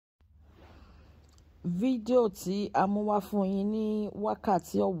Fídíò tí a mú wá fún yín ní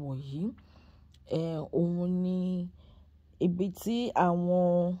wákàtí ọ̀wọ̀ yìí òun ni ibi tí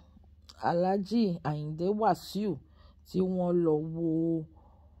àwọn Alhaji Ayinde Wasiu tí wọ́n lọ wo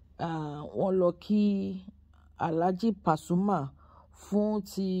wọ́n lọ kí Alhaji Pasuma fún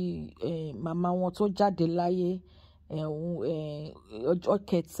ti màmá wọn tó jáde láyé ọjọ́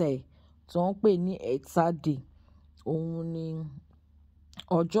kẹta tó ń pè ní ẹ̀tàdé òun ni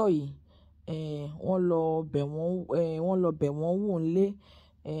ọjọ́ yìí. Wọ́n lọ bẹ̀ wọ́n wò nílé,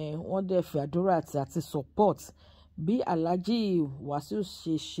 wọ́n dẹ̀ fi àdúrà àti support bí Alhaji Wasiu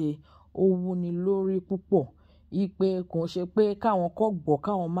ṣe ó wúni lórí púpọ̀. Ipe kò ń ṣe pé káwọn kọ́ gbọ́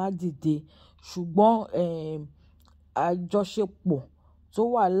káwọn má dìde, ṣùgbọ́n àjọṣepọ̀ tó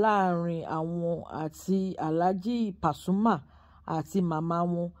wà láàrin àwọn àti Alhaji Pasuma àti màmá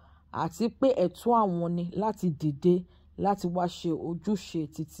wọn, àti pé ẹ̀tọ́ àwọn ni láti dìde láti wá ṣe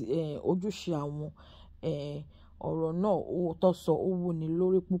ojúṣe àwọn. Ọ̀rọ̀ náà ó tó sọ ó wúni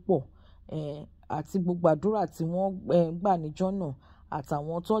lórí púpọ̀, àti gbogbo àdúrà tí wọ́n gbà níjọ́ náà,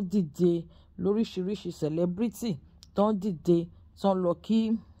 àtàwọn tó dìde lóríṣiríṣi celebrity tó ń dìde tó ń lọ kí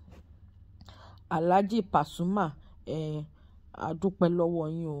Alhaji Pasuma. A dúpẹ́ lọ́wọ́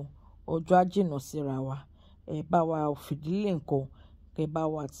yín o, ọjọ́ á jìnnà síra wa. Bá wa fìdílé nǹkan, kẹ́ bá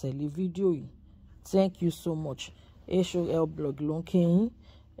wa tẹ̀lé fídíò yìí. Thank you so much. Akeugbagold ló ń kí yín.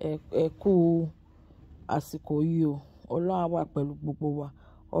 Ẹ kú àsìkò yìí o. Ọlọ́run á wà pẹ̀lú gbogbo wa.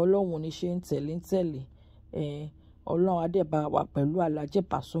 Ọlọ́run ò ní ṣe ń tẹ̀lé. Ọlọ́run á dẹ̀ bá wa pẹ̀lú Alhaji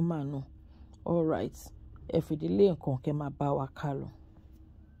Pasuma náà. All right. Ẹ fìdílé nǹkan kẹ́ máa bá wa ká lọ.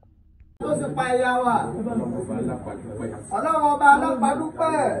 Tó sì pa ìyá wa. Ọlọ́run ọba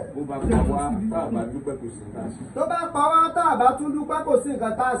alápàdúpẹ́. Tó bá pa wá tá a bá tún dúpẹ́ kò sí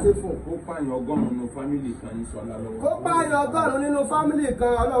nǹkan tá a ṣe fún. Kó pààyàn ọgọ́rùn-ún nínú fámìlì kan ní sọlá lọ́wọ́. Kó pààyàn ọgọ́rùn-ún nínú fámìlì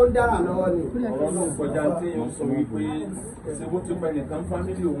kan Ọlọ́run dára lọ́wọ́ ni. Ọ̀rọ̀ náà kọjá tí èèyàn sọ wípé ṣe bó ti pẹ́ nìkan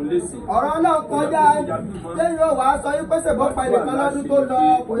fámìlì òun lè sìn. Ọ̀rọ̀ náà kọjá lẹ́yìn ó wàá sọ wípé ṣèbọ́ pa nìkan lọ́dún tó lọ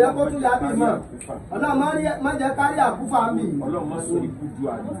kò yẹ kó tún yá bí mọ̀. Ọlọ́run má jẹ́ kárí àkúfà mi. Ọlọ́run má sọ ikú ju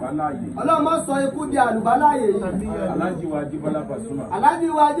àlùbáláyé. Ọlọ́run má sọ ikú di àlùbáláyé yìí. Alhaji wa Ajibola Pasuma. Alhaji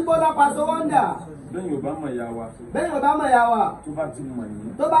wa Ajibola Pasuma wọ́ndà. Bẹ́ẹ̀ni ò bá mọ̀ ìyá wa. Bẹ́ẹ̀ni ò bá mọ̀ ìyá wa. Tó bá ti mọ̀ yín.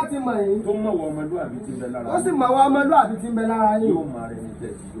 Tó bá ti mọ̀ yín. Tó mọ̀ wọ ọmọlúwàbí ti bẹ lára. Ó sì mọ̀ wọ ọmọlúwàbí ti bẹ lára yín. Yóò máa rẹ ní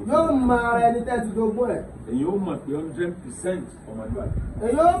tẹ́tí jogún. Yóò máa rẹ ní tẹ́tí jogún rẹ̀. Èyí ó mọ̀ pé 100% ọmọlúwàbí.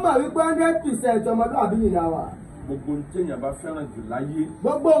 Èyí ó mọ̀ wípé 100% ọmọlúwàbí ni ìyá wa. Gbogbo téèyàn bá fẹ́ràn jù láyé.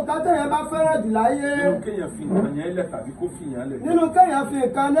 Gbogbo nǹkan téèyàn bá fẹ́ràn jù láyé. Nínú kéèyàn fi nǹkan yẹn lẹ̀ tàbí kó fi yẹn lẹ̀. Nínú kéèyàn fi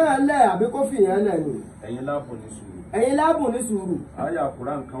nǹkan náà lẹ̀ àbí kó fi yẹn lẹ̀ ni. Ẹ̀yin láàbùn ní sùúrù. Ẹ̀yin láàbùn ní sùúrù. Àyá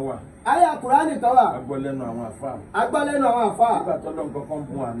Kùránì kan wà. Àyá Kùránì kan wà. Agbọ́lẹ́nu àwọn àfáà. Agbọ́lẹ́nu àwọn àfáà. Nígbà tó lọ́n kankan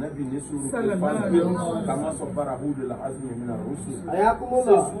bun ànábì ní sùúrù kò fásitì kàmá sọ bára húdù la azmi min ar-rusul. Àyá kúmú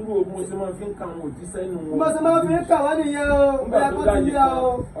lọ. Ṣé sùúrù o mo ṣe máa fi ń ka àwọn òjíṣẹ́ inú wọn. Mo ṣe máa fi ń kà wọ́n nìyẹn o. Nígbà tó dáyé kan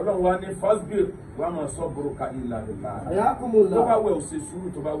Ọlọ́run wa ní fasbir wa ma sabruka illa billah. Àyá kúmú lọ. Tó bá wẹ̀ ò ṣe sùúrù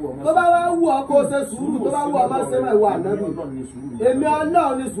tó bá wù ọmọ. Tó bá wá wù ọ kó ṣe sùúrù tó bá wù ọmọ ṣe mẹ́wàá ànábì. Èmi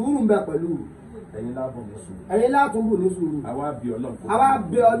Ọlọ́run ni sùúrù ń bẹ pẹ̀lú. Ẹ̀yin láàbùn ní sùúrù. Ẹ̀yin láàtún bù ní sùúrù. Àwa bí Ọlọ́run. Àwa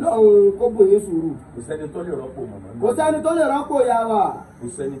bí Ọlọ́run kó bù yín sùúrù. Kò sẹ́ni tó lè rọ́pò màmá náà. Kò sẹ́ni tó lè rọ́pò ìyá wa. Kò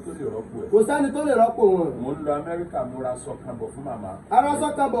sẹ́ni tó lè rọ́pò ẹ̀. Kò sẹ́ni tó lè rọ́pò wọn. Mo ń lọ Amẹ́ríkà mo ra aṣọ kan bọ̀ fún màmá. Ara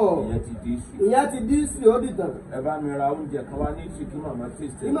sọ́kàn bọ̀. Ìyẹn ti di ìsù. Ìyẹn ti di ìsù ó dìtàn. Ẹ bá mi ra oúnjẹ kan wá ní ìsù kí màmá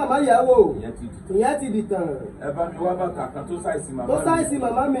tèsè. Kí màmá yẹ̀ wò. Ìyẹn ti dìtàn. Ìyẹn ti dìtàn. Ẹ bá mi wá bàtà kan tó ṣàìsí màmá mi. Tó ṣàìsí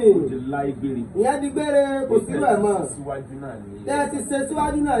màmá mi. Kò ti la ìgbèrè. Ìyẹn di gbére kò sí rẹ̀ mọ́. Síwájú náà ni. Tẹ́ ẹ ti ṣe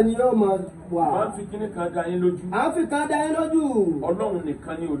síwájú náà ni yóò máa wà. Wọ́n fi kíní kan dá yín lójú. À ń fi kan dá yín lójú. Ọlọ́run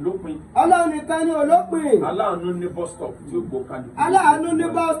nìkan ni olópin. Ọlọ́run nìkan ni olópin. Aláàánú ní bus stop tí ó gbó kálukú. Aláàánú ní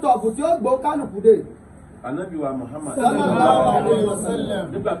bus stop tí ó gbó kálukú dé. Ànábì wa Muhammad. Sallallahu alaihi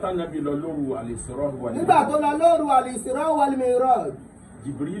wasallam. Nígbà tá Ànábì lọ lóru al-Isra wal Mi'raj. Nígbà tó lọ lóru al-Isra wal Mi'raj.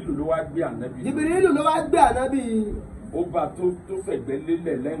 Jibrilu ló wá gbé Ànábì. Jibrilu ló wá gbé Ànábì. Ó bá tó fẹ̀gbẹ́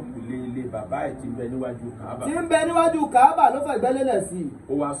lélẹ̀ lẹ́yìnkùlé ilé bàbá ẹ̀ tí ń bẹ níwájú Káàbà. Tí ń bẹ níwájú Káàbà ló fẹ̀gbẹ́ lélẹ̀ sí.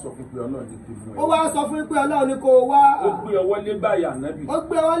 Ó wá sọ fún pé Ọlọ́run ní kí mú ẹ. Ó wá sọ fún pé Ọlọ́run ní kó wá. Ó gbé ọwọ́ lé báyà Ànábì. Ó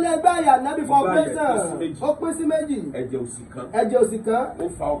gbé ọwọ́ lé báyà Ànábì fún operation. Ó pín sí méjì. Ẹ̀jẹ̀ òsì kan. Ẹ̀jẹ̀ òsì kan. Ó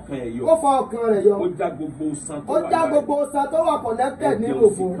fa ọkàn ẹ̀ yọ. Ó fa ọkàn rẹ̀ yọ. Ó já gbogbo san tó Ó wà lára. já gbogbo san tó wà connected nínú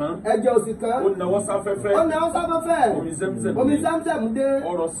òfin. Ẹ̀jẹ̀ òsì kan. Ó nawọ́ sáfẹ́fẹ́. Ó nawọ́ sáfẹ́fẹ́. Omi Zemzem. Omi Zemzem dé.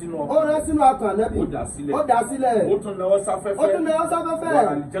 Ó rọ sínú ọkàn. Ó rọ sínú ọkàn Ànábì. Ó dà sílẹ̀. Ó dà sílẹ̀. Ó tún náwó sáfẹ́fẹ́. Ó tún náwó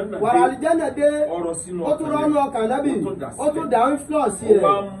sáfẹ́fẹ́. Wàrà àlìjẹ́nà dé. Ọ̀rọ̀ sínú Ó tún rọ́nù ọkàn nábì. Ó tún dà ń flọ̀ sí ẹ̀. Ó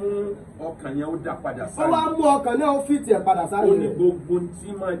wá mú ọkàn yẹn ó dá padà sáré. Ó wá mú ọkàn náà ó fìtì ẹ̀ padà sáré. Ó ní gbogbo tí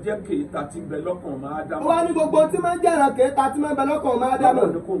máa jẹ́ kéèta tí bẹ lọ́kàn máa dá. Ó wá ní gbogbo tí máa ń jẹ́ ìran kéèta tí máa ń bẹ lọ́kàn máa dá mọ̀.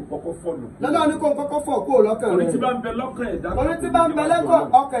 Lọ́dọ̀ ní kò ń kọ́kọ́ fọ̀ nù. Lọ́dọ̀ ní kò ń kọ́kọ́ fọ̀ kó lọ́kàn rẹ̀. Orí tí bá ń bẹ lọ́kàn ẹ̀dá kan. Orí tí bá ń bẹ lọ́kàn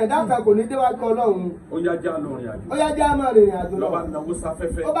ọkàn ẹ̀dá kan kò ní déwájú Ọlọ́run. Ó yá já lọ rìn àjò. Ó yá já máa rìnrìn àjò lọ. Lọ́ba náwó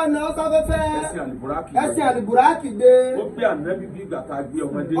sáfẹ́fẹ́. Ó bá náwó sáfẹ́fẹ́. Ẹ̀sìn àlìbùrákì dé. Ó gbé ànábì bí ìgbà tá a gbé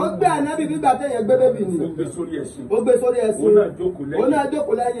ọmọdé. Ó gbé ànábì bí ìgbà téèyàn gbé bébì ni. Ó gbé sórí ẹṣin. Ó gbé sórí ẹṣin. Òun náà jókòó lẹ́yìn. Òun náà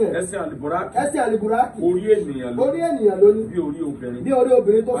jókòó lẹ́yìn. Ẹ̀sìn àlìbùrákì. Ẹ̀sìn àlìbùrákì. Orí ènìyàn ló. Orí ènìyàn ló ní. Bí orí obìnrin. Bí orí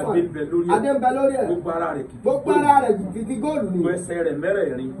obìnrin tó fà. Adé ń bẹ lórí ẹ̀. Adé ń bẹ lórí ẹ̀. Gbogbo ara rẹ̀ kìkì. Gbogbo ara rẹ̀ kìkì góòlù ni. Gbogbo ẹsẹ̀ rẹ̀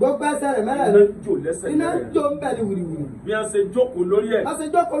mẹ́rẹ̀ẹ̀rin. Gbogbo ẹsẹ̀ rẹ̀ mẹ́rẹ̀ẹ̀rin. Iná ń jò lẹ́sẹ̀ Iná ń mẹ́rẹ̀ẹ̀rin. jò ń bẹ̀ ní wìrìwìrì. Bí wọ́n ṣe jókòó lórí ẹ̀. Wọ́n ṣe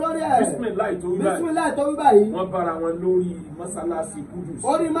jókòó lórí ẹ̀. Bísímìláì tó wí báyìí. Bísímìláì tó wí báyìí. Wọ́n bára wọn lórí mọ́sálásí Kúdùs.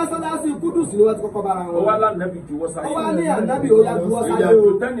 Orí mọ́sálásí Kúdùs ni wọ́n ti kọ́kọ́ bára wọn. Ó wá lánàbì juwọ́ sáyé. Ó wá ní ànábì ó yá juwọ́ sáyé o. Ìrìn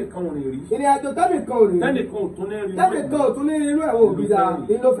àjò tẹ́nìkan ò rìn rí. Ìrìn àjò tẹ́nìkan ò rìn rí. Tẹ́nìkan ò tún ní rí. Tẹ́nìkan ò tún ní inú ẹ̀wọ̀n òbí dáa.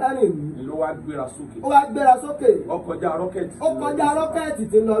 Ìlú fẹ́rìn rí. Ìlú wa gbéra sókè. Ó wá gbéra sókè. Ó kọjá rọ́kẹ̀tì. Ó kọjá rọ́kẹ̀tì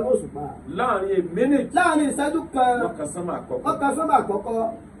tí ń lọ lóṣùpá. Láàrin a minute. Láàrin ìṣẹ́jú kan. Wọ́n kan sánmà àkọ́kọ́. Wọ́n kan sánmà àkọ́kọ́.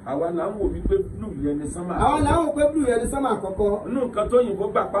 Àwa là ń wò wípé blue yẹn ni sánmà àkọ́kọ́. Àwọn làwọn pé blue yẹn ni sánmà àkọ́kọ́. Inú nǹkan tó yìnbó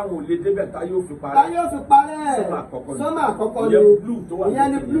gbà páwọn ò lè débẹ̀ tá yóò fi parẹ́. Tá yóò fi parẹ́. Sánmà àkọ́kọ́ ni. Sánmà àkọ́kọ́ ni. Ìyẹn blue tó wà lókè. Ìyẹn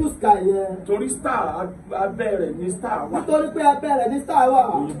ni blue sky yẹn. Torí star abẹ́ rẹ̀ ni star wà. Nítorí pé abẹ́ rẹ̀ ni star wà.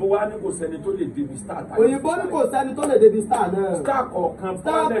 Òyìnbó wa ní kò sẹ́ni tó lè débi star tàbí. Òyìnbó ní kò sẹ́ni tó lè débi star náà. Star kọ̀ọ̀kan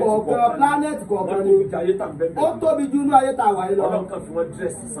planet kọ̀ọ̀kan ni. Ó tóbi ju inú ayé tá a wà yìí lọ. Ọlọ́run kan fi wọ́n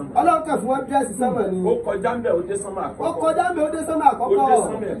dírẹ́sì sánmà. Ọlọ́run kan fi wọ́n dírẹ́sì sánmà ni. Ó kọjá ń bẹ̀ ó dé sánmà àkọ́kọ́. Ó kọjá ń bẹ̀ ó dé sánmà àkọ́kọ́. Ó dé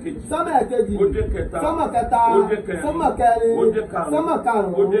sánmà ẹ̀kejì. Sánmà ẹ̀kejì. Ó dé kẹta. Sánmà kẹta. Ó dé kẹrin. Sánmà kẹrin. Ó dé karùn-ún. Sánmà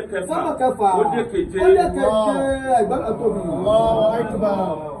karùn-ún. Ó dé kẹfà. Sánmà kẹfà. Ó dé keje. Ó dé keje. Ẹ̀gbọ́n kan tóbi.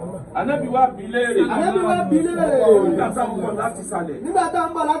 Ànábì wa bi léèrè. Ànábì wa bi léèrè. Nígbà tá ń bọ̀ láti sàlẹ̀. Nígbà tá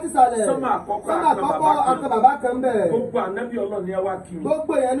ń bọ̀ láti sàlẹ̀. Sánmà àkọ́kọ́ Sánmà àkọ́kọ́ akọ bàbá kan bẹ̀. Gbogbo ànábì Ọlọ́run ni ẹ wá kí mi.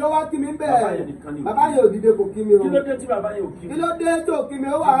 Gbogbo èèyàn ni ó wá kí mi bẹ̀. Bàbá yẹn nìkan ni. Bàbá yẹn ò dìde kò kí mi o. Kí ló dé tí bàbá yẹn ò kí mi? Kí ló dé tó kí mi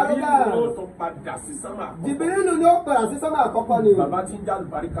ó wà á rọ́gà? Jìbìrìlù ló tún padà sí sánmà àkọ́kọ́. Jìbìrìlù ni ó padà sí sánmà àkọ́kọ́ ni. Bàbá tí ń jálù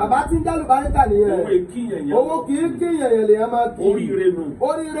baríkà. Bàbá tí ń jálù baríkà nìyẹn. Owó èkí yẹn. Owó kì í kí yẹ̀yẹ̀ lèyàn máa kí. Oríire nù.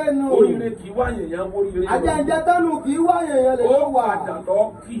 Oríire nù. Oríire kì í wá yẹ̀yàn oríire. Àjẹjẹ tánu kì í wá yẹ̀yẹ̀ lèyàn wà. Ó padà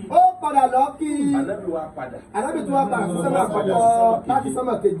lọ kí. Ó padà lọ kí. Ànábì wa padà. Ànábì tó wá padà sí sánmà àkọ́kọ́ láti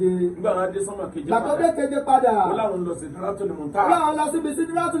sánmà keje. Nígbà wọn dé sánmà keje. Làtọ́dé keje padà. Ó láwọn lọ sí Sidratul Muntaha. Ó láwọn lọ síbi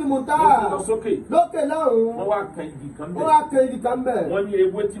Sidratul Muntaha. Ó lọ sókè. Lókè lọ́run. Wọ́n wá kan igi kan bẹ̀. Wọ́n wá kan igi kan bẹ̀. Wọ́n ní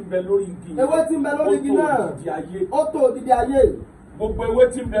ewé tí ń bẹ lórí igi. Ewé tí ń bẹ lórí igi náà. Ó tó odidi ayé. Ó tó odidi ayé. Gbogbo ewé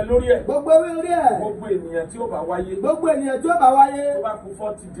tí ń bẹ lórí ẹ̀. Gbogbo ewé orí ẹ̀. Gbogbo ènìyàn tí ó bá wáyé. Gbogbo ènìyàn tí ó bá wáyé. Tó bá kú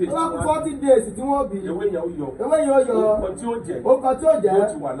 40 days. Tó bá kú 40 days tí wọ́n bí. Ewé yẹn ó yọ. Ewé yẹn ó yọ. Orúkọ tí ó jẹ́. Orúkọ tí ó jẹ́. Yóò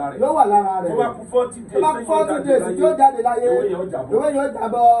ti wà lára rẹ̀. Yóò wà lára rẹ̀. Tó bá kú 40 days. Tó bá kú 40 days tí ó jáde láyé. Ewé yẹn ó jábọ́. Ewé yẹn ó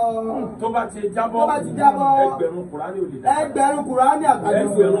jábọ́. Tó bá ti jábọ́. Tó bá ti jábọ́. Ẹgbẹ̀rún Kùránì ò lè dá padà. Ẹgbẹ̀rún Kùránì àtàlẹ́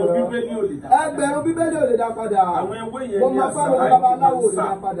Ẹgbẹ̀rún Bíbélì ò lè dá padà. Ẹgbẹ̀rún Bíbélì ò lè dá padà. Àwọn ewé yẹn Mo ní máa àṣà fáwọn babaláwo ò lè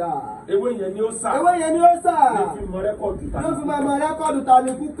dá padà. Ewé yẹn ni ó sà. Ewé yẹn ni ó sà. Yóò fi mọ rẹ́kọ̀dù tà. Yóò fi máa mọ rẹ́kọ̀dù ta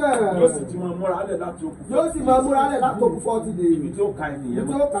ni kúkẹ́. Yóò sì ti máa múra lẹ̀ láti okùn. Yóò sì máa múra lẹ̀ láti okùn 40 days. Ibi tí ó ka ènìyàn Ibi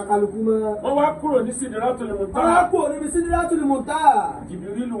tí mọ́. ó kà kálukú mọ́. Wọ́n wá kúrò ní Sidratul Muntaha. Wọ́n á kú níbi Sidratul Muntaha.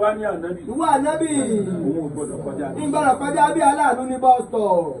 Jìbìrìlù wá ní ànábì. Ìwọ ànábì. Òun ò gbọdọ̀ kọjá. Ìgbọ̀nà kọjá bí aláàánú ní bus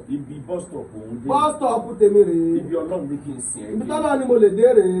stop. Ibi bus stop òun dé. Bus stop tèmi rèé. Ibi Ọlọ́run ní kí n sìn ẹ́. Ibi tọ́lọ́ ni mo lè dé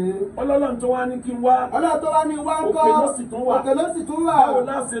rèé. Ọlọ́run tó wá ní kí n wá. Ọlọ́run tó wá ní wá ń kọ́. Òkè ló sì tún wà. Òkè ló sì tún wà. Báwo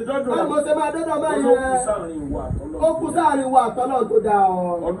náà ṣe dọ́dọ̀ Báwo mo ṣe máa dọ́dọ̀ báyìí Olókùn rẹ̀? sáàrin ìwà àtọ́lọ́run. Ó kú sáàrin wa àtọ́lọ́ tó dáa ọ.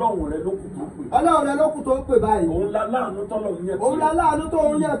 Ọlọ́run rẹ ló kù tó pè. Ọlọ́run rẹ ló kù tó pè báyìí. Òun la láàánú tọ́lọ̀ ń yẹ tí. Òun láláàánú tó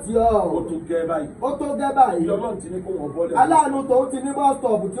ń yàn tí ọ. Ó tó gẹ́ báyìí. Ó tó gẹ́ báyìí. Ibi Ọlọ́run ti ní kó wọ́n bọ́lẹ̀. Aláàánú tó ti ní bus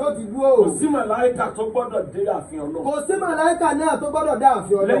stop tí ó ti dúró. Kò sí màláìkà tó gbọ́dọ̀ dé ààfin Ọlọ́run. Kò sí màláìkà náà tó gbọ́dọ̀ dá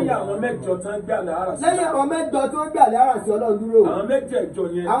àfin Ọlọ́run. Lẹ́yìn àwọn mẹ́jọ tán gbé àlẹ́ ara sí. Lẹ́yìn àwọn mẹ́jọ tí wọ́n gbé àlẹ́ ara sí Ọlọ́run dúró. Àwọn mẹ́jẹ̀ẹ̀jọ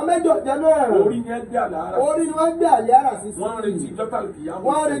yẹn. Àwọn mẹ́jọ jẹ́ náà. Orí ni ẹ gbé àlẹ́ ara sí. Orí ni wọ́n gbé àlẹ́ ara sí. Wọ́n ń retí ìjọ́tà kìyàmó.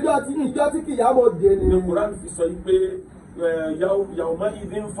 Wọ́n ń retí ìjọ́ tí kìyàmó dé ni. Ní Kùránì fi sọ pé yàwùmá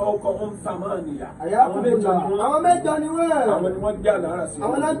ìdí ń fa ọkọ̀ ń sàmánìyà. Àwọn mẹ́jọ ni wọ́n. Àwọn ni wọ́n gbé àlẹ́ ara sí.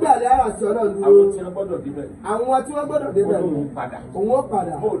 Àwọn náà gbé àlẹ́ ara sí Ọlọ́run dúró. Àwọn tí wọ́n gbọ́dọ̀ débẹ̀. Àwọn tí wọ́n gbọ́dọ̀ débẹ̀. Òun padà. Òun ó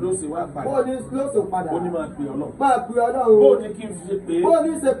padà. Bóò ló ṣe wá padà. Bóò ní ló ṣe padà. Ó ní máa pè Ọlọ́run. Máa pè Ọlọ́run. Bóò ní kí n fi pè é. Bóò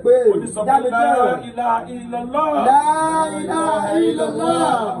ní ṣe pé. Ó ní sọ pé la ilaha illallah. La ilaha illallah.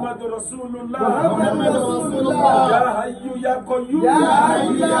 Muhammadu Rasulullah. Muhammadu Rasulullah. Ya hayyu ya qayyum. Ya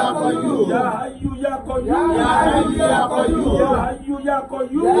hayyu ya qayyum. Ya hayyu ya qayyum. Ya hayyu ya qayyum. Ya hayyu ya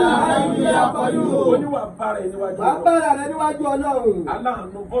qayyum. Ya hayyu ya qayyum. Oníwà bára ẹni wájú. Wà bára rẹ níwájú Ọlọ́run.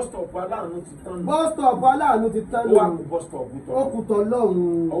 Aláàánú bus stop aláàánú ti tán. Bus stop aláàánú ti tán. Ó wá kú bus stop tán. Ó kù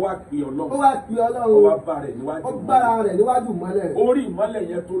tọ́lọ́run. Ó wá pè Ọlọ́run. Ó wá pè Ọlọ́run. Ó wá bára ẹ̀ níwájú. Ó bára rẹ̀ níwájú ìmọ́lẹ̀. Orí ìmọ́lẹ̀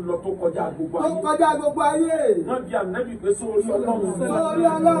yẹn tó lọ tó kọjá gbogbo ayé. Tó kọjá gbogbo ayé. Wọ́n bí ànábì pé sórí Ọlọ́run. Sórí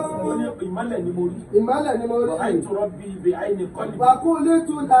Ọlọ́run. Ó ní ìmọ́lẹ̀ ni mo rí. Ìmọ́lẹ̀ ni mo rí. Ra'aytu rabbi bi'ayni qalbi.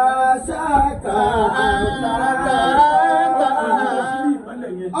 Wàkúlítù làṣàkà.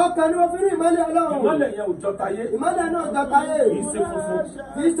 Ọkàn ni mo fi rí ìmọ́lẹ̀ Ọlọ́run. Ìmọ́lẹ̀ yẹn ò jọ tayé. Ìmọ́lẹ̀ náà jọ tayé. Kìí ṣe funfun.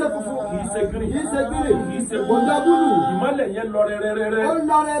 Kìí ṣe funfun. Kìí ṣe green. Kìí ṣe green. Kìí ṣe Kò jọ búlù. Ìmọ́lẹ̀ yẹn lọ rẹ́rẹ́rẹ́rẹ́. Ó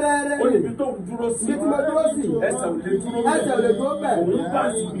lọ rẹ́rẹ́rẹ́. Ó níbi tó ń dúró sí. Ibi tí mo dúró sí. Ẹsẹ̀ ò lè dúró bẹ́ẹ̀. Ẹsẹ̀ ò lè dúró bẹ́ẹ̀. Òun bá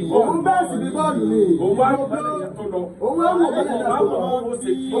sì bí bọ́ọ̀lù. Òun bá sì bí bọ́ọ̀lù ni. Òun wá ìmọ́lẹ̀ yẹn tó lọ. Òun wá wò mọ́lẹ̀ náà tó lọ. Òun wá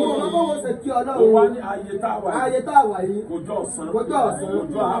ṣe kí Òun wá bọ́wọ́ ṣe kí Ọlọ́run. Òun wá ní ayé tá a wà yìí. Ayé tá a wà yìí. Kòjọ́ ọ̀sán. Kòjọ́ ọ̀sán.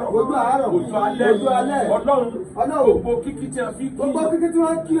 Kòjọ́ àárọ̀. Kòjọ́ àárọ̀. Kòjọ́ alẹ́. Kòjọ́ alẹ́. Ọlọ́run. Ọlọ́run. Gbogbo kíkí tí a fi kí. Gbogbo kíkí tí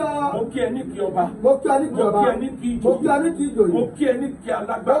wọ́n kí ọ. Mo kí ẹ ní kí ọba. Mo kí ọ ní kí ọba. Mo kí ẹ ní kí ìjòyè. Mo kí ọ ní kí ìjòyè. Mo kí ẹ ní kí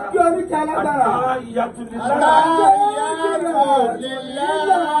alágbára. Mo kí ọ ní kí alágbára.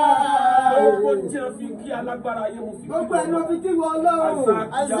 Gbogbo tí a fi kí alágbára ayé mo fi kí. Gbogbo ẹni mo fi kí wọ Ọlọ́run.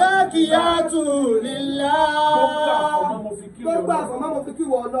 Azakiyatu lillah. Gbogbo àfọ̀mọ́ mo fi kí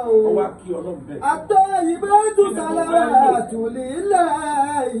wọ Ọlọ́run. Ó wá kí Ọlọ́run bẹ́ẹ̀. At-tayyibatu salawatu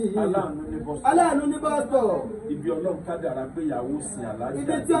lillahi. Aláàánú ní bọ́sítọ̀. Aláàánú ní bọ́sítọ̀. Ibi Ọlọ́run kádàrá pé ìyàwó sin Alhaji.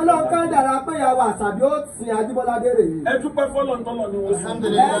 Ibi tí Ọlọ́run kádàrá pé ìyàwó Àṣàbí ó sin Ajíbọ́ládé rèé. Ẹ dúpẹ́ fọ́lọ́ntọ́lọ́ ni wọ́n sìn.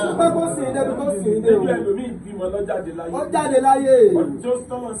 Ẹ dúpẹ́ kó sìn débi tó sìn dé o. Níbi ẹlòmíì bímọ lọ́jáde láyé. Ó jáde láyé. Ọjọ́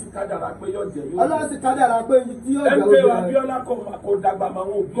tọ́lọ́ sí kádàrá pé yóò jẹ yóò. Ọlọ́run sì kádàrá pé tí yóò jẹ Ẹ pé oúnjẹ. Abíọ́lá kò dàgbà máa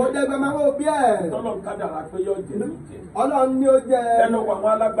wọ́n òbí. Kò dẹgbẹ́ máa wọ́n bí ẹ̀. Tọ́lọ́ kádàrá pé yóò jẹ yóò jẹ. Ọlọ́run ní ó jẹ. Ẹnu wọ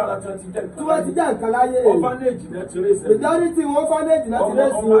àwọn alágbára tí wọ́n ti jẹ́ Tí wọ́n ti jẹ́ nǹkan láyé. Orphanage náà ti rẹ̀ sẹ́yìn. Majority wọn orphanage náà ti rẹ̀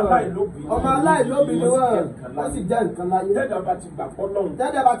sí wọn. Ọmọ aláìlóbi ni wọ́n. Wọ́n sì jẹ́ nǹkan láyé. Tẹ́lẹ̀ bá ti gbà fọ́lọ́run.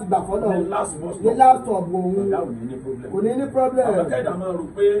 Tẹ́lẹ̀ bá ti gbà fọ́lọ́run. Ní last bus stop. Ní last stop òun. Ọ̀dà ò ní ní problem. Kò ní ní problem. Àwọn kẹ́dà máa rò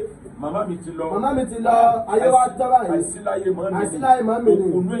pé màmá mi ti lọ. Màmá mi ti lọ, ayé wa tọ́ báyìí. Àìsíláyé mọ́ mi. Àìsíláyé mọ́ mi ni.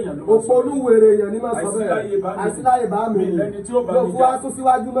 Òpònú èèyàn ló máa sọ. Òpònú wèrè èèyàn ni máa sọ bẹ́ẹ̀. Àìsíláyé bá mi. Àìsíláyé bá mi. Mi lẹni tí ó bá mi Yóò fún wa tún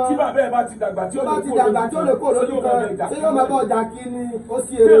síwájú mọ́. Tí bàbá ẹ̀ bá ti dàgbà tí ó lè tí ó lè kó lójú kan. Ṣé yóò máa bọ́ ọjà kí ni ó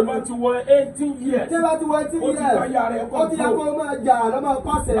sì Tí èrè ẹ mi? bá ti wọ 18 years. Tí ẹ bá ti wọ etí Ó ti yẹ. ká yára ẹ̀ Ó ti yẹ kó máa jà lọ́mọ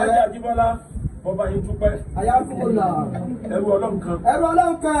pàṣẹ Alhaji rẹ̀. Ajíbọ́lá, ọba yín dúpẹ́. Àyà kúkú là. Ẹrú Ọlọ́run kan. Ẹrú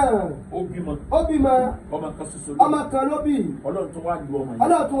Ọlọ́run kan. Ó bímọ. Ó bímọ. Ọmọ kan ṣoṣo. Ọmọ kan ló bí. Ọlọ́run tó wá lu ọmọ yẹn.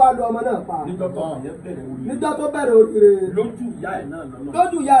 Ọlọ́run tún wá lu ọmọ náà pa. Níjọ́ tó ọmọ yẹn bẹ̀rẹ̀ orí. Níjọ́ tó bẹ̀rẹ̀ oríire. Lójú ìyá ẹ̀ náà lọ́nà.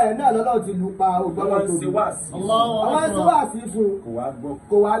 Lójú ìyá rẹ̀ náà lọ́lọ́run ti lù pa ògbọ́nà Àwọn tó ṣe lù. wá sí. Àwọn ẹ̀sùn wà sí fún un. Kò wá gbọ́.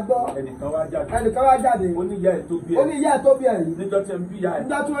 Kò wá gbọ́. Ẹnìkan wá jáde. Ẹnìkan wá jáde. Ó ní ìyá ẹ̀ tó bí Ó ẹ̀. ní ìyá ẹ̀ tó bí ẹ̀ yìí. Níjọ́ tí ń bí ìyá ẹ̀.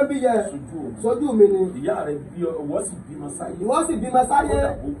 Nígbà tí wọ́n bí yẹ. Sojú òun. Sójú mi ni. Ìyá rẹ̀ bí ọwọ́ sì bímọ sáyé. Ìwọ sì bímọ sáyé.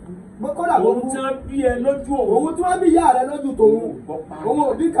 Kódà bó Òun kú. tí wọ́n bí ẹ lójú òun. Òun tí wọ́n bí ìyá rẹ̀ lójú tòun. Òun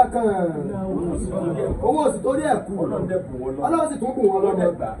ò bí kankan. Òun ò sì torí ẹ̀ kú. Ọlọ́run sì tún kù wọn lọ́dẹ.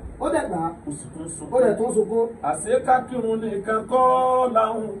 Ó dẹ̀ gbà. Ó dẹ̀ tún sunkún. Àṣeká kírun nìkan kọ́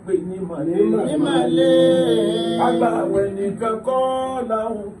làwọn ń pè ní màlẹ́. Ní màlẹ́. Agbàwẹ̀ nìkan kọ́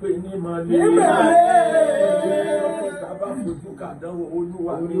làwọn ń pè ní màlẹ́. Ní màlẹ́. Bàbá fojú kàdánwò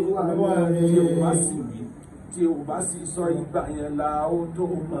Olúwa mi. Olúwa mi. Tí o bá sì wí. Tí o bá sì sọ ìgbà yẹn la ó tó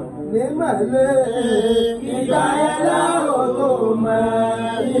mọ̀ mọ́. Ní màlẹ́. Ìgbà yẹn la ó tó mọ̀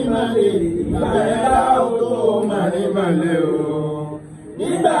ní màlẹ́. Ìgbà yẹn la ó tó mọ̀ ní màlẹ́ o.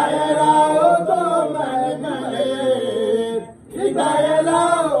 Ìgbà yẹn la ó tó mọ̀ ní màlẹ́. Ìgbà yẹn la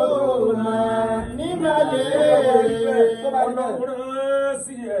ó tó mọ̀ ní màlẹ́. Ọlọ́run rán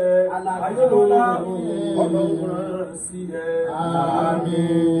sí ẹ. Ayọ̀lọ́lá. Ọlọ́run rán sí ẹ.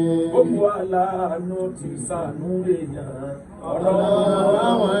 Àmín. Gbogbo aláàánú ti ṣàánú èèyàn. Ọlọ́run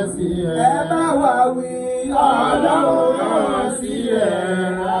rán wọn sí ẹ. Ẹ bá wà wí. Ọlọ́run rán wọn sí ẹ.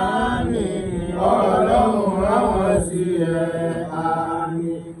 Àmín. Ọlọ́run rán wọn sí ẹ.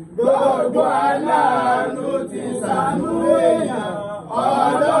 Àmín. Gbogbo aláàánú ti ṣàánú èèyàn.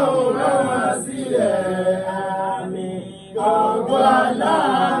 Ọlọ́run rán wọn sí ẹ. Àmín. Gbogbo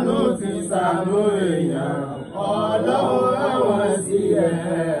aláàánú ti ṣàánú èèyàn. Ọlọ́run rán wọn sí ẹ.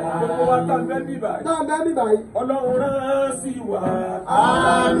 Gbogbo wa tá ń bẹ́ bí báyìí. Náà bẹ́ẹ̀ bí báyìí. Ọlọ́run rán sí wa.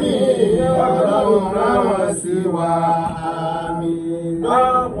 Àmín. Ọlọ́run rán wọn sí wa. Àmín.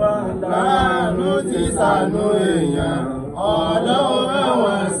 Àwọn Aláàánú ti ṣàánú èèyàn. Ọlọ́run rán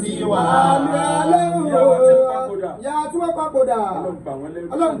wọn sí wa. Àmì Ọlọ́run. Ìyàwó tí ń papòdà. Ìyá tí wọ́n papòdà. papòdà.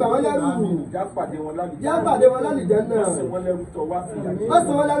 Ọlọ́run gbà wọ́n lẹ́rù. Jápàdé wọn lálìjẹ́. Jápàdé wọn lálìjẹ́ náà. Wọ́n sì wọ́n lẹ́rù tó wá fìyà jẹ. Wọ́n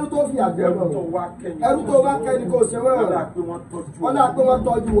sì wọ́n lẹ́rù tó fìyà jẹ. Ẹrú tó wá kẹ́ni kò ṣe wọ́n. Wọ́n náà pé wọ́n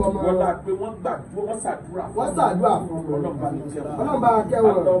tọ́jú ọmọ. Wọ́n náà pé wọ́n gbàdúrà, wọ́n ṣàdúrà. Wọ́n ṣàdúrà fún wọn. Ọlọ́run bá kẹ́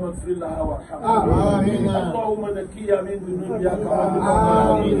wọn. اللهم اغفر لها وارحمها. اللهم نقيها من ذنوبها كما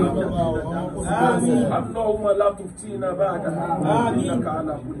اللهم لا تفتينا بعدها انك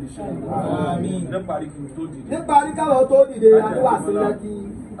على كل شيء níparí kí n tó dìde. Níparí káwọn tó dìde àdúrà sílẹ̀ kí.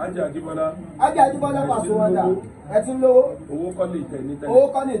 Ajá Ajíbọ́lá. Ajá Ajíbọ́lá pàṣẹ wọn dà. Ẹ ti ń lówó. Owó kọ́ lè tẹ̀ ní tẹ́lẹ̀. Owó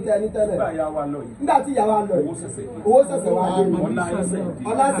kọ́ lè tẹ̀ ní tẹ́lẹ̀. Nígbà yà wá lọ yìí. Nígbà tí ìyá wa lọ yìí. Owó ṣẹ̀ṣẹ̀ wá dé.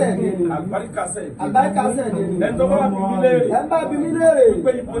 Ọlá ṣẹ̀ dé ni. Àlùbáríkà ṣẹ̀ dé. Àlùbáríkà ṣẹ̀ dé ni. Ẹni tó bá bí mi léèrè. Ẹ bá bí mi léèrè.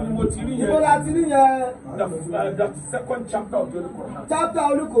 Wípé ibo ni mo ti rí yẹn. Ibo la ti rí yẹn. The second chapter of the Holy Quran. Chapter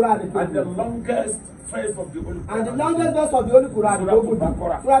Holy Quran. And the longest verse of the Holy Quran. And the longest verse of the Holy Quran.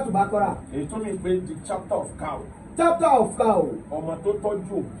 Surah Al-Baqarah. Èyí tó mi pé the chapter of cow. Chapter of cow. Ọmọ tó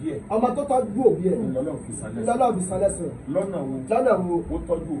tọ́jú òbí ẹ̀. Ọmọ tó tọ́jú òbí ẹ̀. Lọ́nà fi sálẹ̀. Lọ́nà fi sálẹ̀ sùn. Lọ́nà wo. Lọ́nà wo. Ó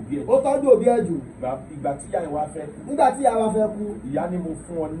tọ́jú òbí ẹ̀. Ó tọ́jú òbí ẹ̀ jù. Ìgbà tí ìyá ẹ̀ wá fẹ́ kú. Nígbà tí ìyá wa fẹ́ kú. Ìyá ni mo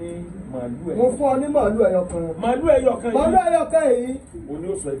fún ọ ní màálù ẹ̀. Mo fún ọ ní màálù ẹyọ kan. Màálù ẹyọ kan yìí. Màálù ẹyọ kan yìí. Oní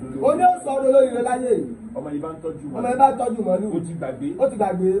ó sọ èdè lórí. Oní ó sọ olórí rẹ láyé yìí. Ọmọ yìí bá ń tọ́jú màálù. Ọmọ yìí bá ń tọ́jú màálù. Ó ti gbàgbé. Ó ti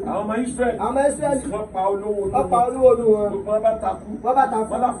gbàgbé. Àwọn ọmọ Ísírẹ́lì. Àwọn ọmọ Ísírẹ́lì. Wọ́n pa olówó olówó. Wọ́n pa olówó olówó wọn. Wọ́n bá takú. Wọ́n bá takú.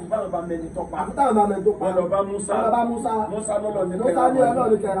 Wọ́n láfi báwọn bá mẹni tọ́pa. Àkútàwọn bá mẹni tó pa. Wọ́n lọ bá Musa. Wọ́n lọ bá Musa. Musa lọ́lọ́ ní Musa ní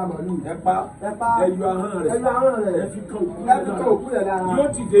ọlọ́run kẹra màálù. Ẹ pa. Ẹ pa. Ẹyọ ahọ́n rẹ̀. Ẹyọ ahọ́n rẹ̀. Ẹ fi kán òkú Ẹ fi kán òkú rẹ̀ lára. Yóò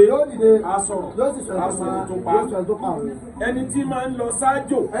dìde. Yóò dìde. A sọ̀rọ̀. Yóò sì sọ̀rọ̀ tó pa. Yóò sọ̀rọ̀ tó pa òun. Ẹni tí máa ń lọ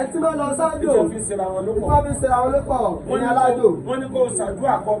sáájò. Ẹni tí máa ń lọ sáájò. Ìjọba fi ṣe ra wọn ló pọ̀. Ìjọba fi ṣe ra wọn ló pọ̀. Wọ́n ní alájò. Wọ́n ní kó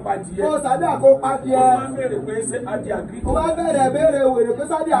ṣàdúrà kó pa díẹ̀. Kó ṣàdúrà kó pa díẹ̀. Wọ́n máa ń béèrè pé ṣé adìẹ àgíríkì. Wọ́n máa ń béèrè wèrè pé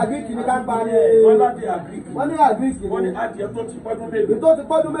sáàdì àgíríkì ní ká pa ni. Wọ́n ládìẹ àgíríkì. Wọ́n ní àgíríkì ni. Wọ́n ní adìẹ tó ti pọ́dún mélòó. Ètò ti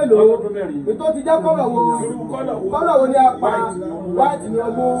pọ́dún mélòó. Ètò ti jẹ́ kọ́lọ̀ wo. Kọ́lọ̀ wo ni a pa. White ni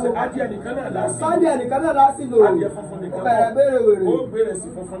ọmú. Adìẹ nìkan náà lásì. Sáàdì ẹnìkan náà lásì lò. Adìẹ funfun nìkan. Ó bẹ̀rẹ̀ béèrè wèrè. Ó béèrè sí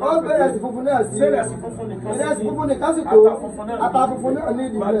funfun náà. Ó béèrè sí funfun náà sí. Sẹ́rẹ̀sì funfun nìkan sí. Ìrẹsì funfun nìkan sì tó. Ata funfun náà ní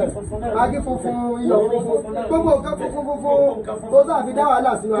ìdílé. Magí funfun, iyọ̀ funfun. Gbogbo nǹkan funfun funfun. Tó sáfi dá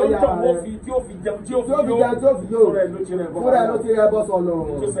wàhálà sínú ayé ara rẹ̀. Tí ó fi jẹun tí ó fi yó. Fúnra ẹ̀ ló ti rẹ̀ bọ́ sọ̀nà.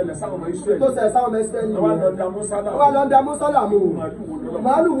 Tó ṣẹlẹ̀ sáwọn ọmọ Ísírẹ́lì. Tó ṣẹlẹ̀ sáwọn ọmọ Ísírẹ́lì. Wọ́n lọ da Musa láàmú.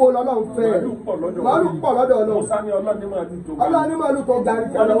 Màálù wo lọ́lọ́run fẹ́? Màálù pọ̀ lọ́dọ̀ Ọlọ́run. Musa ní Ọlọ́run ní màálù tó ga. Ọlọ́run ní màálù tó ga ní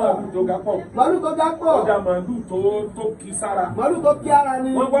kẹlẹ́ wà. Màálù tó ga pọ̀. Màálù tó ga pọ̀. Ọjà màálù tó kí sára. Màálù tó kí ara ni.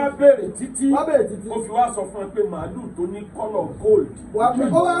 Wọ́n wá béèrè títí. Wọ́n béèrè títí. Ó fi wá sọ fún ẹ pé màálù tó ní kọ́lọ̀ gold. Ó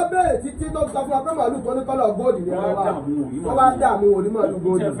wá béèrè títí tó sọ fún ẹ pé màálù tó ní kọ́lọ̀ gold ni wọ́n wá. Wọ́n wá dààmú òní màálù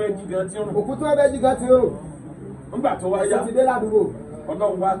gold. Òkú tí wọ́n fẹ́ jí gan ti rùn. Nígbà tó wá yá. Ó ti dé ládùúgbò.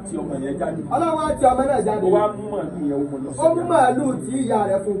 Ọlọ́run wá ti ọmọ yẹn jáde. Ọlọ́run wá ti ọmọ náà jáde. Ó wá mú màálù yẹn ó mú lọ sí. Ó mú màálù tí ìyá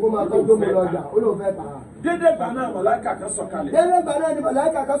rẹ̀ fún kó máa tọ́jú mú lọ́jà. Ó lóun fẹ́ tà á. Dédé ìgbà náà màláìkà kan sọ̀kalẹ̀. Dédé ìgbà náà ni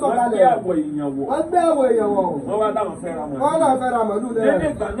màláìkà kan sọ̀kalẹ̀. Wọ́n gbé àwọ̀ èèyàn wọ̀. Wọ́n gbé àwọ̀ èèyàn wọ̀. Wọ́n wá láwọn fẹ́ ra màálù. Wọ́n láwọn fẹ́ ra màálù náà. Dédé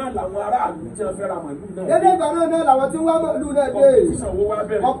ìgbà náà làwọn aráàlú tí wọ́n fẹ́ ra màálù náà. Dédé ìgbà náà làwọn tí wọ́n màálù náà dé.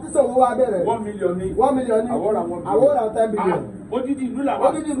 Competition wo wá bẹ̀rẹ̀. 1 million ní. 1 million ní. Àwòrán 10 billion. Odidi ìlú làwọn.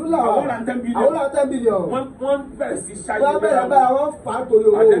 Odidi ìlú làwọn. Àwòrán 10 billion. Àwòrán 10 billion. Wọ́n bẹ̀rẹ̀ sí ṣáyé. Wọ́n bẹ̀rẹ̀ wọ́n fà á torí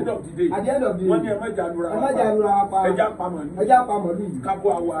owó. At the end of the day. At the end of the day. Wọ́n ní ẹ má jà lura wa pa. Ẹ má jà lura wa pa. Ẹja pa màálù. Ẹja pa màálù.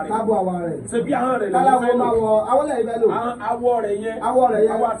 Kábọ̀ àwa rẹ̀. Kábọ̀ àwa rẹ̀. Ṣebí ahọ́n rẹ̀ lè fẹ́ lò. Àwọn lẹ́yìn fẹ́ lò. Awọ rẹ̀ yẹn. Awọ rẹ̀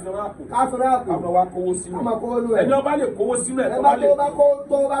yẹn. Awọ àfihàn àpò. Àfihàn àpò. Àmọ̀ wa kówó sínú. Àmọ̀ kówó lù ẹ̀. Ẹni ọba lè kówó sínú ẹ̀ tó bá lè. Tó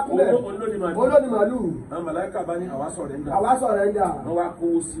bá kú bẹ̀. Olóni màálù. Àwọn màláíkà bá ní àwa sọ̀rọ̀ ẹ̀ ń jà. Àwa sọ̀rọ̀ ẹ̀ ń jà. Wọ́n wá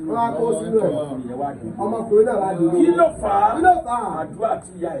kówó sínú. Wọ́n wá kówó sínú ẹ̀. Ọmọkùnrin náà wá dùn. Kí ló fà á? Kí ló fà á? Àdúrà tí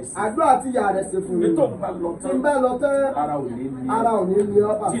ìyá ẹ̀ sí. Àdúrà tí ìyá rẹ̀ ṣe fún mi. Ètò ń bá lọ tán. Tí ń bá lọ tán. Ara ò ní ní. Ara ò ní ní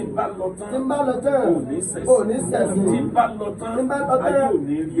ọ́pà. Tí ń bá lọ tán. Tí ń bá lọ tán. Ò ní sẹ̀sì. Ò ní sẹ̀sì. Tí ń bá lọ tán. Tí ń bá lọ tán. Ayé ò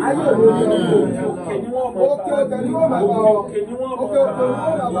ní rí. Ayé ò ní rí. Òkè ni wọ́n mọ̀. Òkè ni wọ́n mọ̀. Òkè ni wọ́n mọ̀. Òkè ni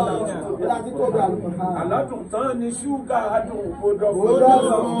wọ́n mọ̀. Ìlà tí tó bẹ̀ àlùkò. Aládùn tán ni ṣúgà adùn kó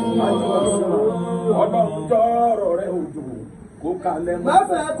dọ̀fọ̀. Ọlọ́run tọrọ rẹ̀ òjò kó kalẹ̀ mọ́. Má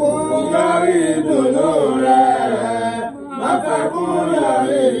fẹ́ kó yọrí ìdùnnú rẹ̀. Má fẹ́ kó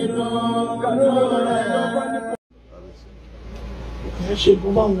yọrí ìdùnnú rẹ̀. Ẹ ṣe kó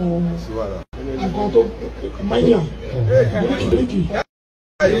bá wọn nǹkan tó máyà bíríkì.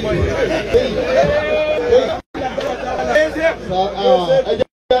 Ẹ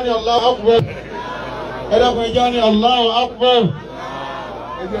jẹ́ ní Allahu Akbar. Ẹ dákun ẹ jẹ́ ní Allahu Akbar.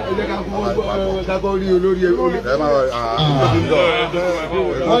 Ká kọ́ rí olórí ẹ máa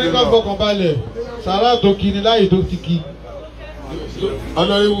wọ́n ní ká fọkàn balẹ̀ sàrà tó kí ni láyé tó ti kí.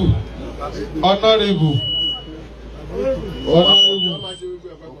 Honorable.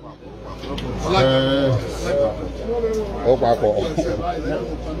 Ó papọ̀.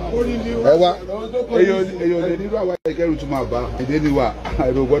 Ẹ wá èyàn lè nínú àwọn ìkẹrù tó máa bá ìdí ni wà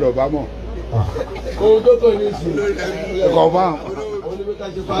èrò gbọ́dọ̀ bá mọ̀. Ohun tó ní ìsìn. Ẹ̀kọ́ bá.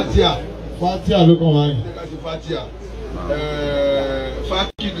 Fatia ló kàn wáyé.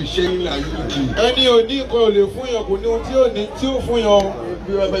 Fákìlì ṣe ń là yóò di. Ẹni òní nǹkan ò lè fún yàn kò ní ohun tí ò ní tí ó fún yàn.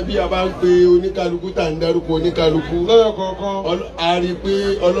 Bí a bá ń pe oníkálukú tá ń dárúkọ oníkálukú. Lọ́yọ̀ kọ̀ọ̀kan. A rí i pé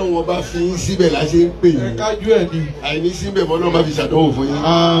Ọlọ́run ọba fi yín síbẹ̀ la ṣe ń pè yín. Ẹ̀kájú ẹ̀ ni. Àìní síbẹ̀ mọ́ Ọlọ́run máa fi ṣàdánwò fún yín.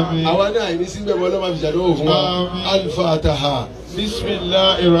 Àmín. Àwa náà àìní síbẹ̀ mọ́ Ọlọ́run máa fi ṣàdánwò fún wa. Àmín. Al-Fataha.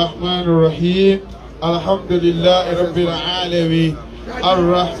 Bismillahirrahmanirrahim. Alhamdulillahi rabbil alamin.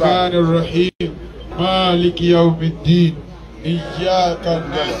 Ar-Rahmanirrahim. Maliki yawmiddin. Iyyaka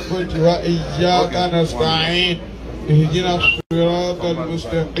na'budu wa iyyaka nasta'in. اهدنا الصراط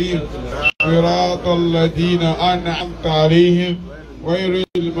المستقيم صراط الذين أنعمت عليهم غير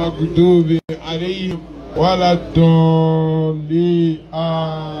المغضوب عليهم ولا الضالين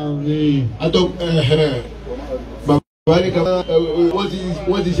آمين. Bàbá ní ká wọ́n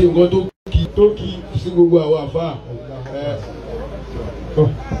ti ṣe nǹkan tó kí sí gbogbo àwọn àfáà.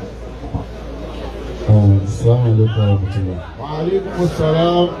 Assalamu alaikum warahmatullahi. Wa alaikum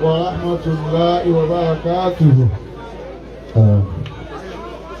assalam wa rahmatullahi wa barakatuh.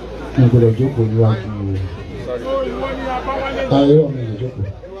 Mo gbọ́dọ̀ jókòó níwájú ayọ̀ mi lè jókòó.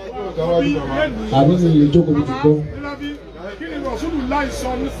 Àbí mi lè jókòó bí ti gbọ́.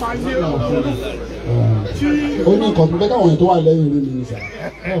 Ó ní nǹkan tó fẹ́ káwọn èèyàn tó wà lẹ́yìn rí mi ní sà.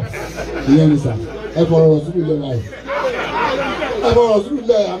 Ìyẹn ní sà. Ẹ fọ̀rọ̀ rọ̀ síbi lọ́la yìí. Ẹ fọ̀rọ̀ síbi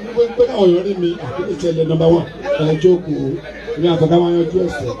lọ́la yìí. Àmì pé káwọn èèyàn rí mi àti ní ìṣẹ̀lẹ̀ nọ́mbà 1. Ẹ jókòó. Ní àtọ́ká máa yanjú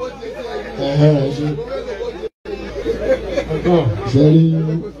ẹ̀sẹ̀. Ẹ ṣe. Ṣé rí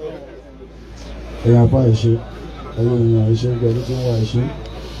ẹ̀yà apá ìṣe ẹ̀yà èèyàn ìṣe ń gbẹ̀rú tí wọ́n wá ìṣe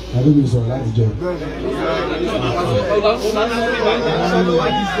adébí sọ̀rọ̀ láti jẹ.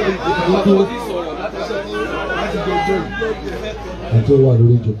 Ẹ̀tọ́ wà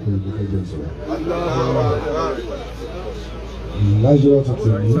lórí ìjókòó ìlú ẹgbẹ́ ìṣòro. Lájọ́ ti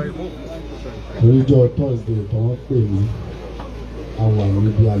tẹ̀ mí oríjọ́ Thursday tó wọ́n pè mí àwọn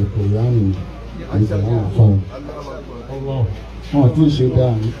níbi àlùkò yáàmù àti àwọn àfọ̀n. Wọ́n ti ṣe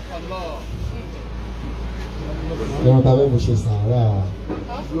dáa ní. Ẹran tá a fẹ́ mo ṣe sàárà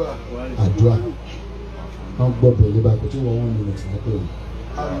àdúrà. Wọ́n gbọ́bẹ̀ lébà kò tí wọ́n 1 minute ní pé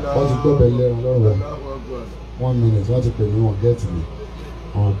wọ́n ti gbọ́bẹ̀ lẹ́ran lọ́rùn rẹ̀ 1 minute wọ́n ti pè mí wọ́n gẹ́ẹ̀tì mi.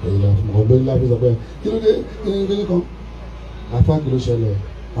 Àwọn pè é lọ fún mi. Ọ̀gbẹ́ ńlá fi sọ pé kí ló dé kí ni kan. Afá kí ló ṣẹlẹ̀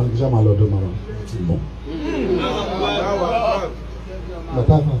wọ́n ní kí sáà máa lọ ọdún mọ́ra ti mọ̀.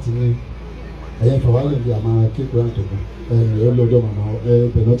 Bàtà àfà ti ní ẹ̀yẹ ìfọwọ́lẹ̀ bí a máa kékeré àtọ̀kùn ẹ̀ lọ́jọ́ màmá ẹ̀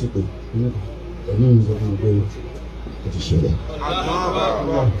náà ti pè ẹ̀mí mi sọ fún mi pé ó ti ṣẹlẹ̀.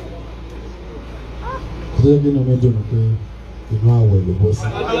 Kò tó yẹ kí inú mi dùn pé inú àwẹ̀ ló bọ́ sí.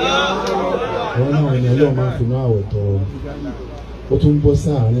 Wọ́n náà ẹni ọlọ́run máa ń fi inú àwẹ̀ tọrọ. Ó tún bọ́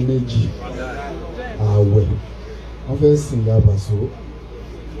sáàárín méjì àwẹ̀. Wọ́n fẹ́ sìn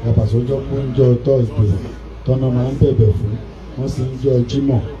Yàbàṣó jọ fún jọ Thursday tọ́nà máa ń bẹ̀bẹ̀ fún. Wọ́n sì ń jọ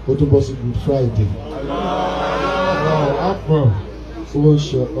Jímọ̀ ó tún bọ́ sí Good Friday. Wọ́n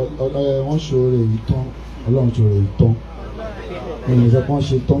ṣoore yìí tán Ọlọ́run ṣoore yìí tán ènìyàn sọ pé wọ́n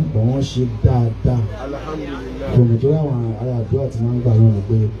ṣe tán pọ̀ wọ́n ṣe dáadáa fòmù tó láwọn ará àdúrà tí máa ń gbà lọ́nà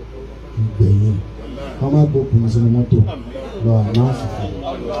pé ìgbẹ̀yìn wọ́n má gbókùn sínú mọ́tò lọ ànáàsì fún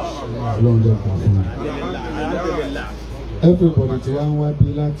Ọlọ́run jẹ́ kan fún mi. Everybody tí wá ń wá bí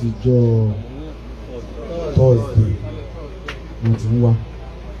láti jọ Thursday wọ́n ti ń wá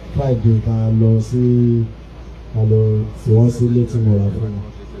Friday ká lọ sí tí wọ́n sí létí mo rà fún wọn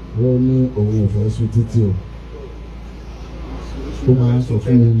ló ní òun ò fẹ́ sùn títí o ó máa ń sọ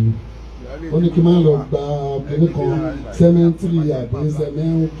fún mi ní ó ní kí n máa lọ gba kíní kan sẹ́mẹ́ntìrì àbí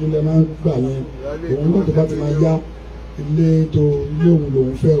sẹ́mẹ́ntì lẹ́ máa ń gbà yẹn òun náà tó bá ti máa yá ilé òun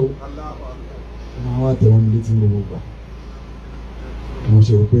lòun fẹ́ o máa wá tẹ̀ wọ́n ní létí gbogbo gbà wọ́n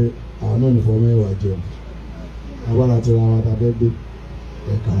ṣe wò pé àwọn náà nìfọ́ mẹ́wàá jẹun agbára ti ra wa tàbí gbé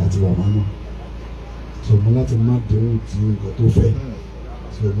ẹ̀ka àti bàbá náà so mo láti má dẹ́rù tí nǹkan tó fẹ́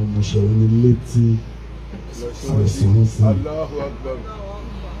so mo ṣẹ̀wọ́n ní létí àìsàn wọn sí i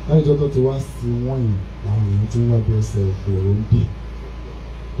láìjọ́ tó ti wá sí wọ́n yìí àwọn èèyàn tí ń wá bí ẹsẹ̀ ìgbèrò ń bì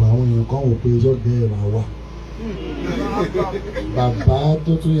pa àwọn èèyàn kan wò pé ẹjọ́ gẹ́ ẹ̀rà wà bàbá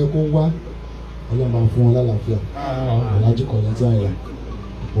tó tún yẹ kó wá ọlọ́mọ fún wọn lálàáfíà Alhaji Condolences àyà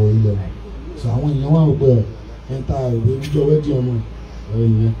ipò ilẹ̀ wọn so àwọn èèyàn wà wò pé ẹ̀ńtà ìwé jíjọ wẹ́dí ọmọ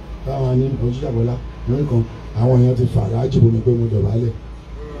ẹ̀yìn táwọn ní Ojúdàbọ̀lá nǹkan àwọn èèyàn ti fà láàjì bomi pé mo dọ̀bálẹ̀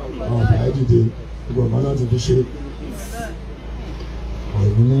àwọn fàájì dé gbogbo ọmọ náà ti fi ṣe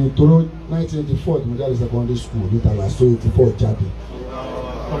èmi ní tóró 1984 mo jáde secondary school ní Tàlàsó 84 jáde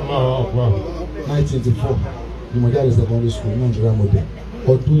 1984 ni mo jáde secondary school ní Nigeria model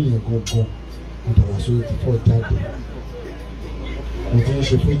ọdún yẹn gangan ní Tàlàsó 84 jáde mo ti ń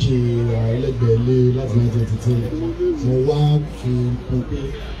ṣe fújì ẹlẹgbẹ̀ẹ́lé láti 1983 mo wá fi kún pé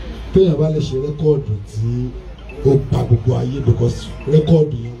téèyàn bá lè ṣe rẹ́kọ̀dù tí ó gba gbogbo ayé because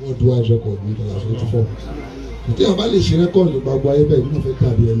rẹ́kọ̀dù yẹn worldwide record ní Tàlàsó 84 téèyàn bá lè ṣe rẹ́kọ̀dù gba gbogbo ayé bẹ́ẹ̀ bí wọ́n fẹ́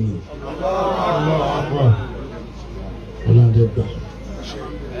dàbí ẹni ọlọ́dẹ gbà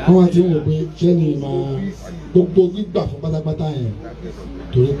wọ́n wá ti ń wò pé jẹ́ni máa gbogbo gbígbà fún pátápátá yẹn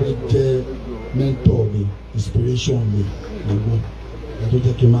torí pé jẹ́ mentor mi inspiration mi gbogbo tó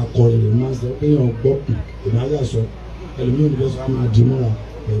jẹ́ kí n máa kọ ilé máa sọ pé èèyàn gbọ́ èmi á yà sọ ẹlòmíràn ní bẹ́sẹ̀ máa di múra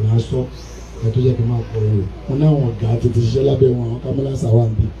èmi á sọ tó jẹ́ kí n máa kọ ilé wọn náà wọn gà á tètè ṣiṣẹ́ lábẹ́ wọn àwọn kámẹ́lá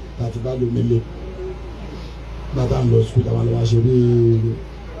sàwáǹdì láti bá lómi lé bàtà ń lọ sukùl tàbá lọ́wọ́ ṣe bí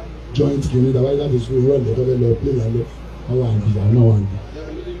joint kìíní tàbá yìí láti sukùl rọ̀lẹ́ tó fẹ́ lọ plé lálẹ́ wọ́n wà níbi àwọn náà wà níbi.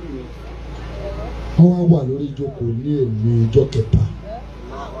 wọ́n wá wà lórí ìjókòó ní èmi ìjọ kẹta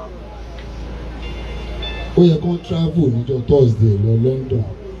ó yẹ kán travel níjọ́ Thursday lọ London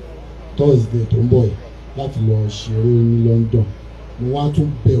Thursday tó ń bọ̀ yìí láti lọ ṣeré ní London mo wá tún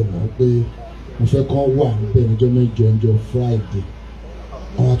bẹ̀ wọ́n pé mo fẹ́ kán wà níbẹ̀ níjọ́ mẹ́jọ níjọ́ Friday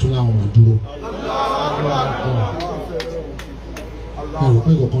wọ́n wá tún láwọn máa dúró mo rò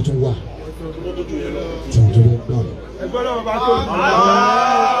pé kankan tún wà tí mo tún fẹ́ gbà wọ́n.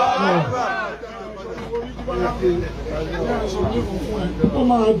 ó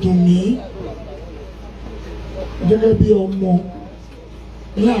máa dùn mí gẹ́gẹ́ bí ọmọ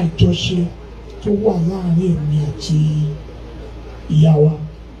ní àjọṣe tó wà láàrin èmi àti ìyá wa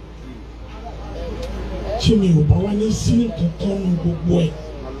tí mi ò bá wá ní sí kankan ní gbogbo ẹ̀.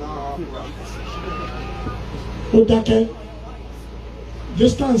 Ó dákẹ́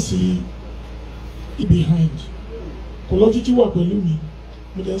distance behind kò lọ títí wà pẹ̀lú mi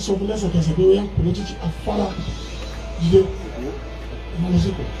mo dẹ̀ sọ fún lẹ́sẹ̀kẹsẹ̀ pé ó yá kò lọ títí afárá jíde ìmọ̀ lọ sí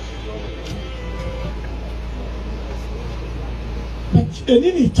kò.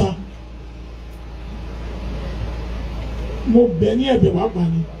 Èní nìta mo bẹ̀ ní ẹ̀bẹ̀ wá gbà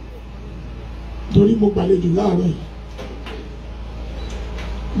ni torí mo gbàlejò láàárọ̀ yìí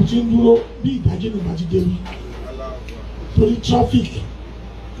mo ti ń dúró bí ìdájí ni màá ti dé rí torí traffic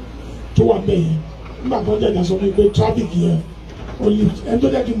tó wà bẹ́ẹ̀ yẹn nígbà tó ń jẹ́jà sọ pé traffic yẹn ó lift ẹni tó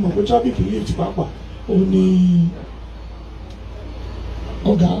jẹ́ kí n mọ̀ pé traffic lift pàápàá ó ní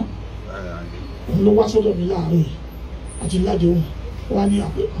ọ̀gá òun ló wá sọ́dọ̀ mi láàárọ̀ yìí àti ládéhùn wá ní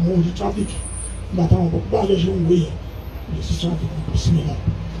àwọn òní traffic nígbà táwọn ọkọ̀ bá lè ṣe ń wé yẹn lè sí traffic kò sí mi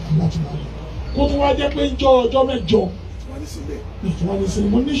láti máa lọ kó tún wá jẹ́ pé ọjọ́ mẹ́jọ ìtura ní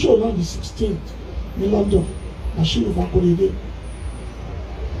sinimá ní show náà di 16th ní London àṣírí Fakorede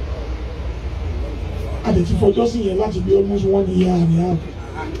a lè ti fọjọ́ sí yẹn láti bí almost 1 year and a half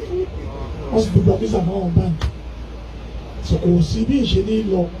wọ́n sì ti gba visa fáwọn bank so kò sí bí ìṣe ní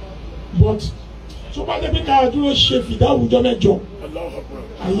lọ but tó bá jẹ́ pé ká dúró ṣe fìdáwùjọ mẹ́jọ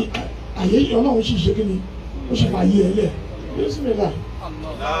àyè Ọlọ́run sì ṣe kí ni ó sì máa yí ẹ lẹ̀ bísímìlà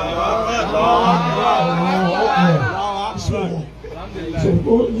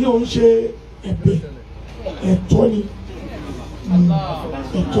ní òun ṣe ẹ̀bẹ̀ ẹ̀tọ́ ni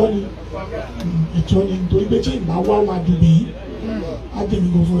nítorí pé tí ìgbà wá máa dùn mí á dé mi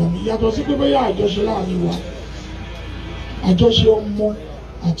gan fúnra mi yàtọ̀ sí pé bóyá àjọṣe láàrin wa àjọṣe ọmọ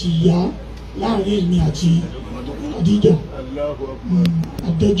àti ìyá láàrin èmi àti Àdíjà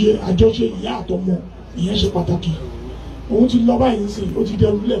àjọṣe ìyá àtọmọ ìyẹn ṣe pàtàkì òun ti lọ báyìí sí ó ti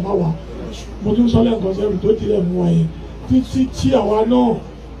dẹrù lẹ̀ má wa mo tún sọ lẹ́ǹkan sẹ́rù tó tilẹ̀ mú wa yẹn títí tí àwa náà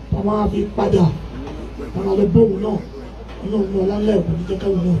bá máa fi padà bá máa lọ bóun náà inú mi ọlálẹ́ ẹ̀kọ́ ní jẹ́kẹ́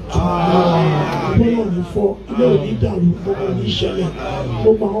wọn náà tó ìbọn náà ní fọ́ ilé ò ní dàrú gbogbo ní ìṣẹ̀lẹ̀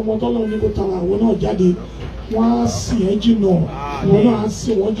gbogbo àwọn ọmọ tọ́lọ́ ní kó tara àwọn náà jáde wọ́n á sì ẹ́ jìnà wọ́n náà á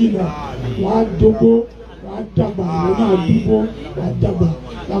sì wọ́n jìnà wọ́n á dógó wọ́n á dàgbà wọ́n náà dúgbò wọ́n á dàgbà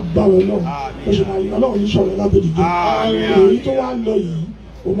lágbára náà ó ṣe máa yí ọlọ́run ní sọ̀rọ̀ lábẹ́dìgbò èyí tó wá lọ yìí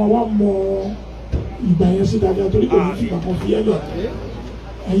ó máa wá mọ ìgbà yẹn sí dáadáa torí kò ní fìgbà kan fi ẹ́ lẹ̀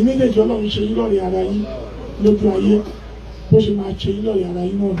ẹ̀yin méjèèjì ọlọ́run ṣe yín lọ́rẹ̀ ara yín lójú ayé bó ṣe máa ṣe yín lọ́rẹ̀ ara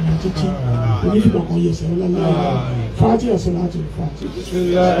yín náà ní títí onífìgbà kan yẹsẹ̀ ọlọ́lá fàátì ẹ̀sẹ̀ láti fàátì.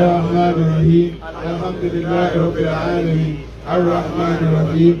 Bismillahir Rahmanir Rahim alhamdulillahi rabbil alamin arrahmanir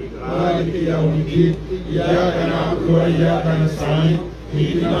rahim maliki yawmiddin iyyaka na'budu wa iyyaka nasta'in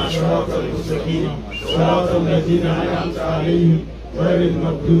ihdina siratal mustaqim siratal ladzina an'amta alayhim غير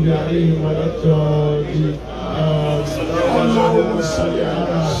المغضوب عليهم ولا الضالين. اللهم صل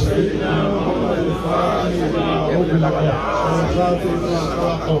على سيدنا محمد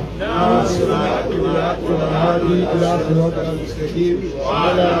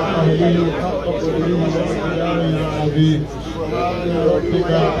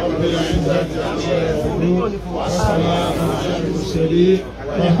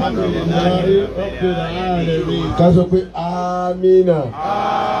ká sọ pé amina,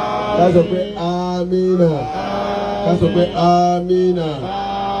 ká sọ pé amina, ká sọ pé amina.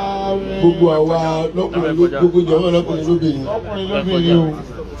 Gbogbo àwa lọ́kùnrin gbogbo jọ̀wọ́ lọ́kùnrin lóbìnrin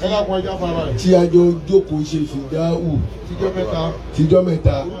tí a jọ jókòó ṣe fìdáhù tíjọ́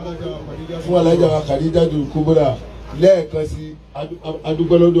mẹ́ta fún alájà wa Khadijatu Kubra lẹ́ẹ̀kan sí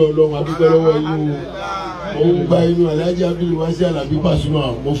adúpẹ́ lọ́dọ̀ Ọlọ́run, adúpẹ́ lọ́wọ́ yín o. Mo ń gba inú Alhaji Wasiu Alabi Pasuma,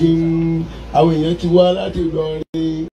 mo fi ń àwọn èèyàn ti wá láti Ìlọrin.